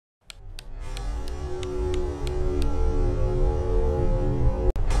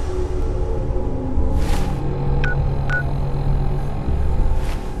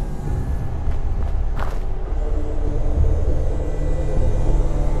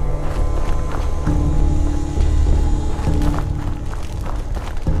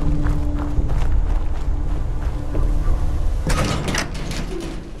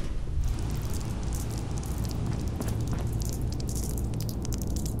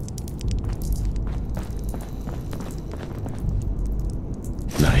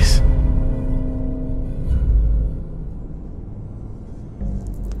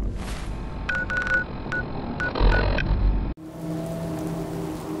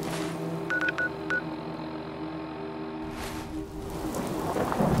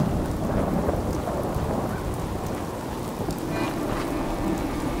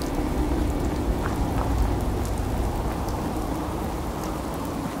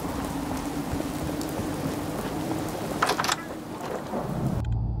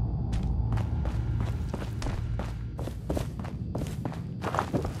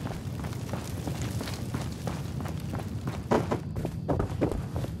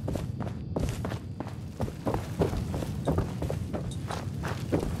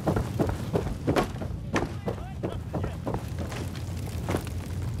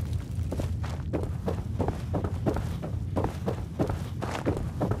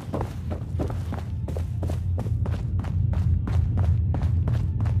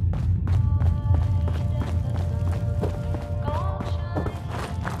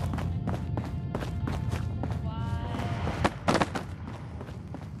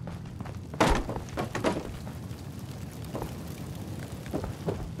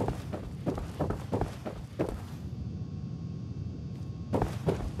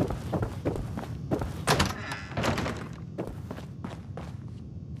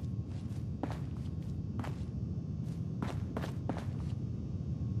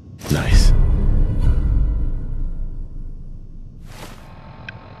Nice.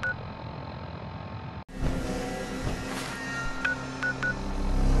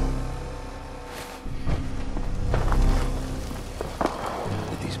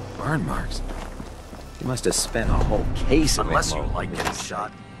 These burn marks. You must have spent a whole case of Unless you ammo. like getting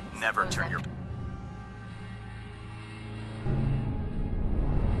shot, never turn your...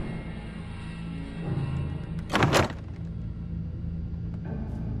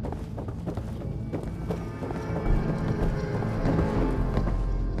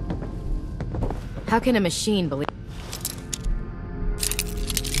 How can a machine believe?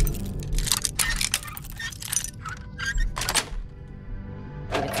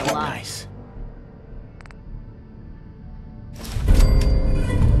 It's a lie. Nice.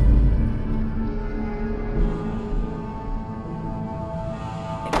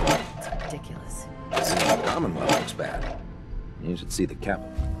 It's ridiculous. See, the Commonwealth looks bad. You should see the cap.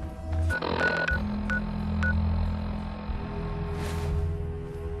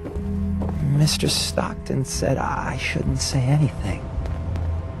 Mr. Stockton said I shouldn't say anything.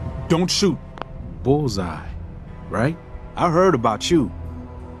 Don't shoot. Bullseye, right? I heard about you.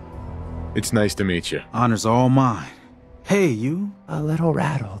 It's nice to meet you. Honor's all mine. Hey, you. A little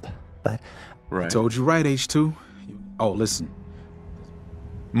rattled, but... Right. Told you right, H2. Oh, listen.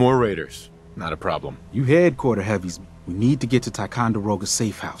 More raiders. Not a problem. You headquarter heavies. We need to get to Ticonderoga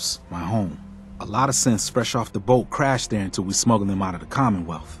safe house, my home. A lot of sense fresh off the boat crashed there until we smuggled them out of the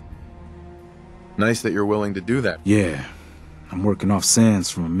Commonwealth. Nice that you're willing to do that. Yeah, I'm working off sins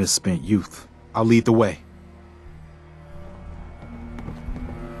from a misspent youth. I'll lead the way.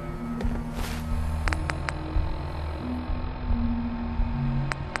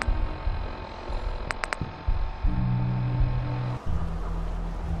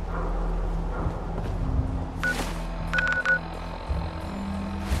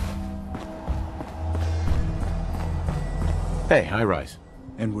 Hey, high rise.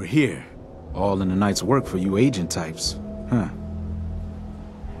 And we're here. All in the night's work for you agent types. Huh.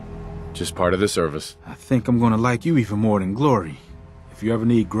 Just part of the service. I think I'm gonna like you even more than Glory. If you ever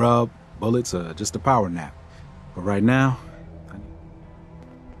need grub, bullets, or just a power nap. But right now...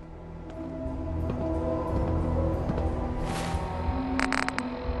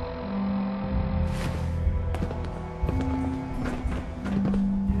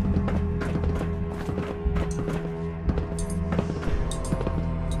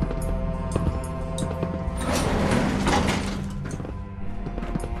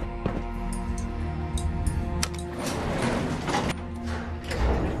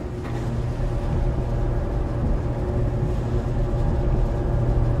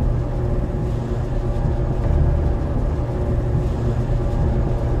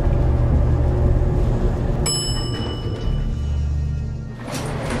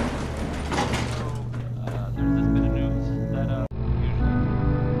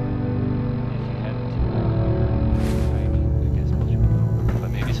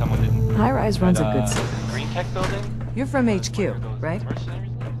 High-rise runs a good city. Green Tech building? You're from HQ, right?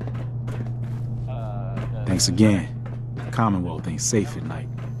 Thanks again. Commonwealth ain't safe at night.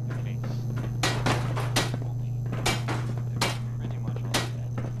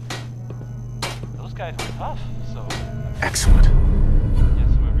 Those guys were tough, so Excellent. I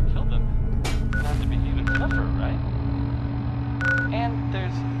guess whoever killed them would have to be even tougher, right? And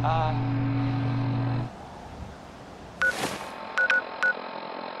there's,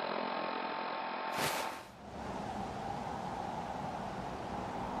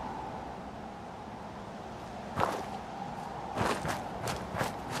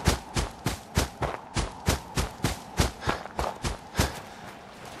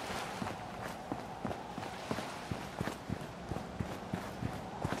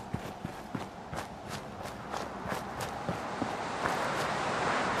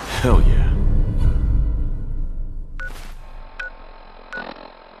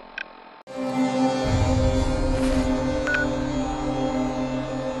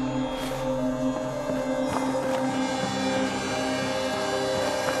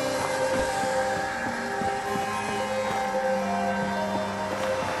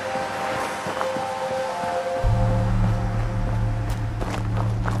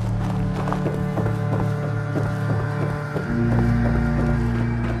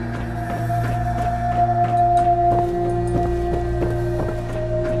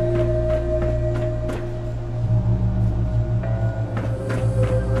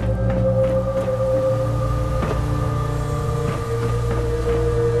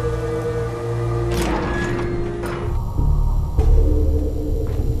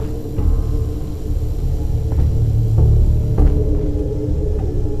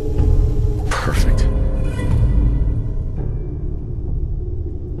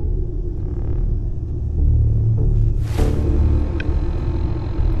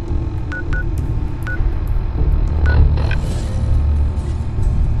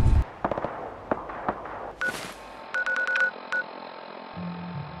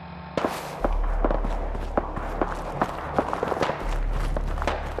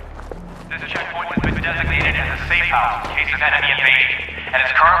 safe house in case of enemy invasion, and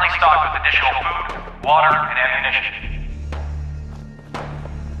is currently stocked with additional food, water, and ammunition.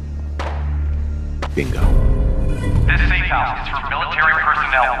 Bingo. This safe house is for military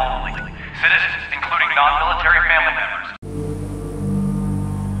personnel only. Citizens, including non-military family members.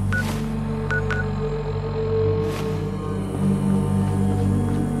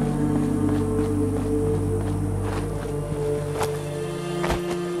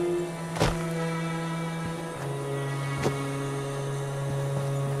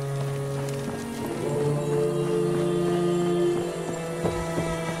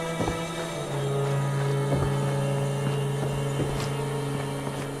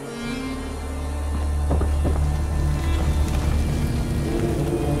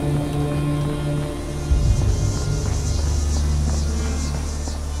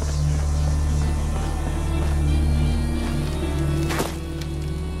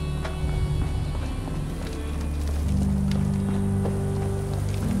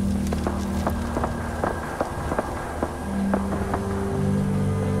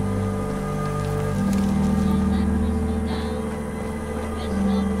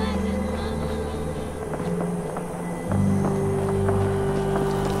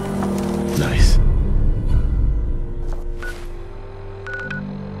 Nice.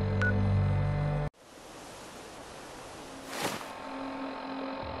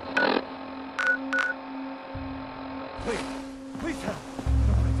 Please help.